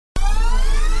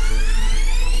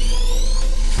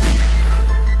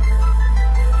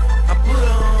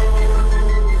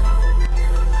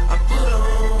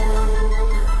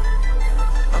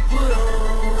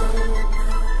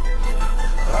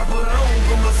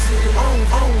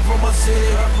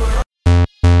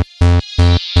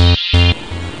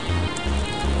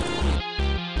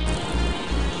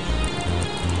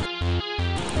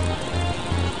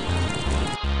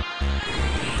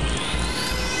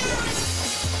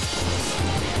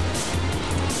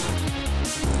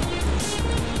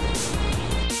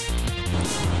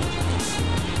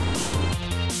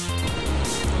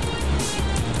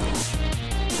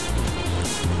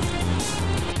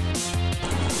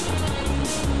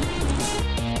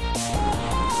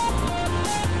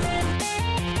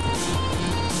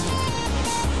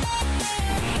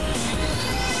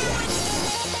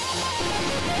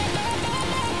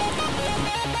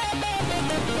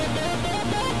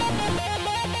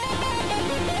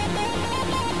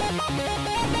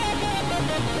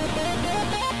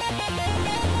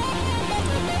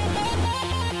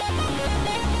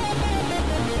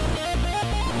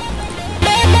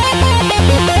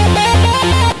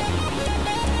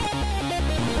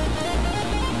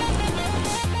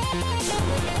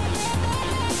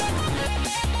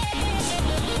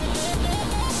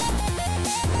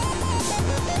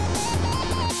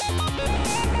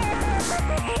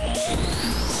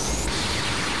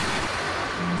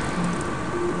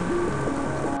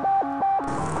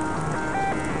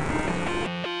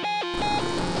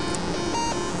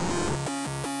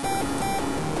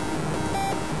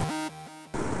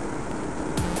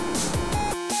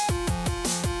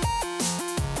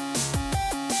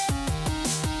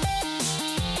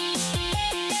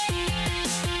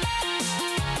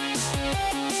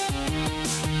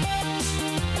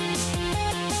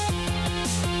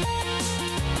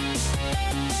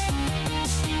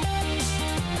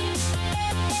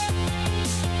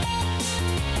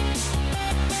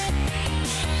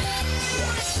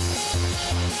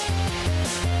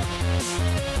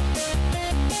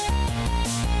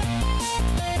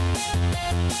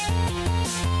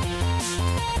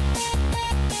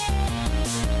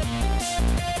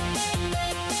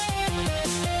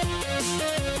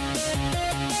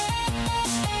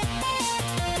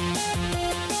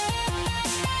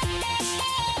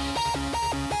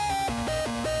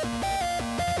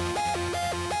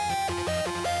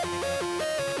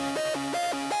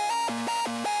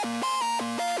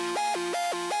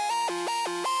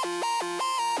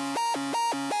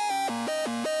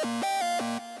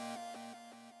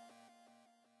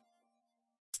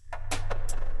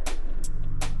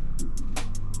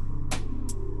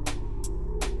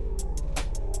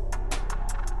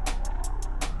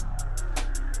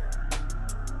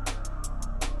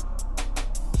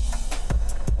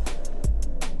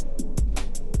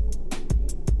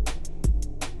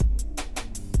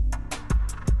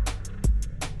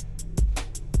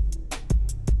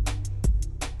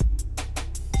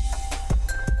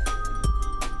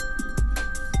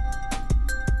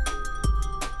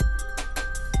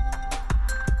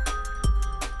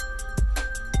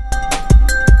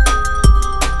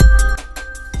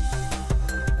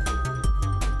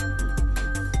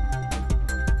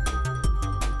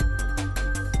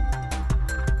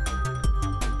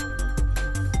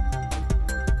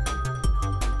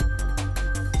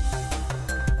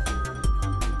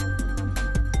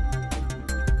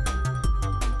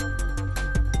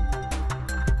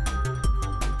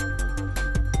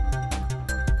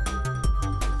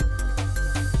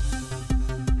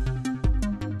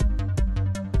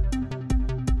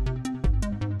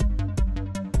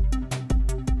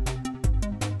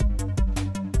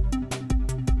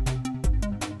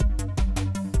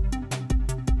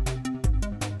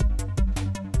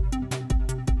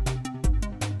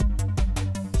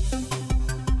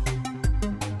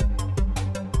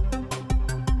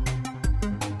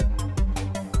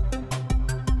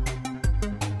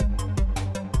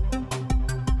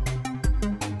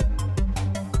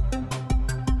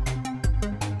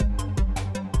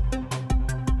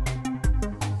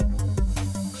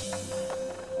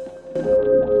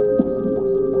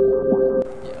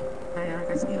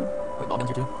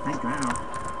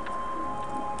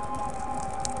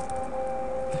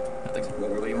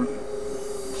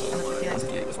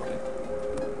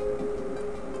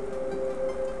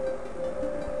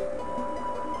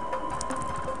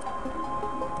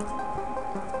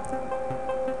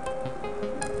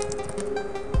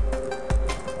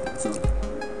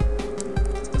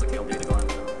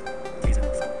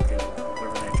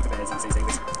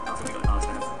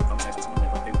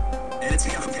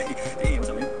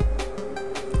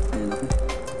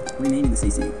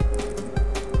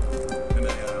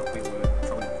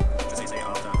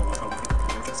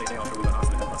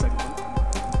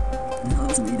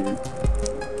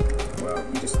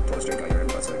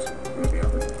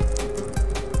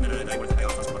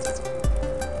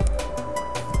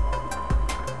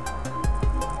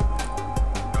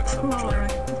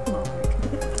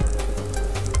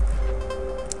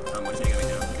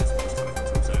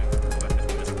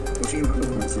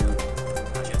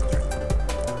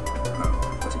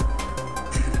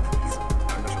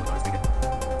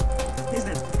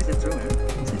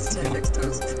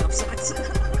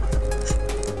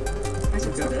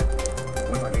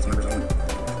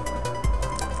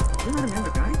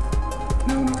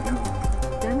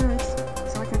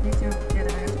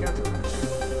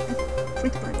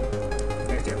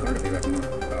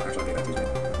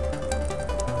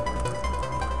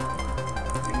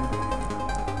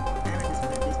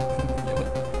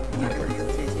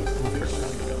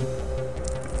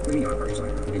What do you mean on the partial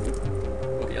side?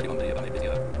 Okay, I think I'm busy.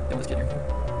 There was a kid here.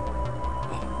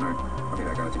 Oh. Alright. Okay,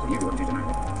 I got it. You do what you deny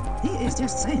it. He is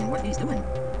just saying what he's doing.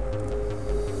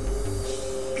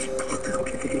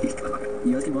 Okay,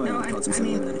 you guys can buy I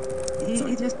mean,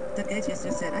 he just, the guy just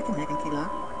said, I can hack and kill her.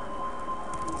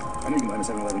 I know you can buy them at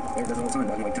 7-Eleven. It does it all the time,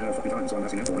 but I'm like 10 fucking times, so I'm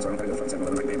asking that for one, so I don't gotta go to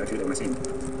 7-Eleven. I can pay back 2 days when I see him.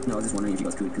 No, I was just wondering if you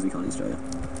guys could, because we can't in Australia.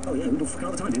 Oh yeah, we do fucking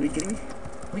all the time, dude. Are you kidding me?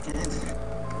 We can't.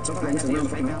 Sometimes I have to use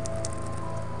PayPal.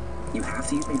 You have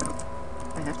to use PayPal?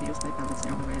 I have to use PayPal, that's the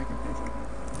only way I can pay for it.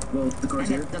 Well, the card's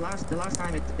here. The last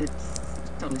time it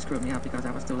totally screwed me up because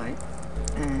I was too late.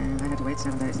 And I had to wait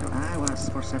 7 days, so I was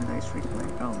for 7 days free to play.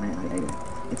 Oh man, I hate it.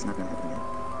 It's not gonna happen again.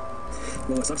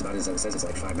 Well, what sucks about it is that it says it's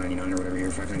like $5.99 or whatever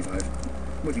here, $5.95.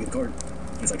 What if you get the card?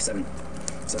 It's like $7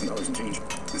 and change.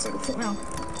 It's like, fuck. Well,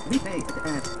 we pay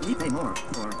more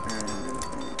for,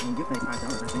 when you pay $5,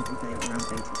 I think we pay around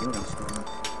 80 euros for a month.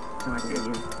 So I do a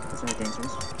year. It's very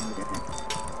dangerous when we get hacked.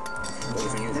 Well,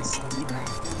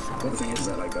 the thing is,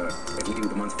 that like, if you do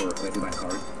the month for, if you buy a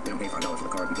card, you don't pay $5 for the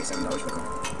card, you pay $7 for the card.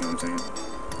 You know what I'm saying?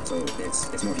 So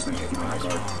it's more expensive if you buy a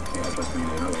card. Yeah, it's supposed to be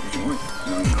another way if you want.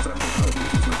 You know, you can also have to pay $5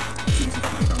 if you want. You can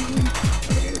fucking make money.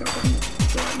 Okay, they got a fucking,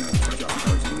 so I'm gonna charge you off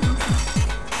some cards and do something.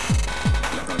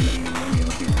 That card doesn't even want to be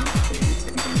able to do it now. If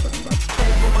you can fucking buy.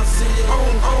 For my city,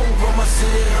 for my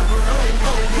city, I put on for my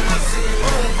city,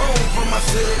 for my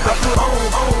city, I put on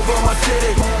for my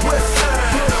city, west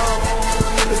side, put on.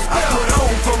 I put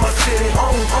on for my city,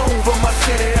 on for my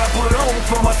city, I put on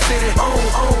for my city, on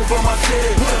for my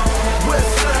city,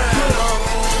 west side.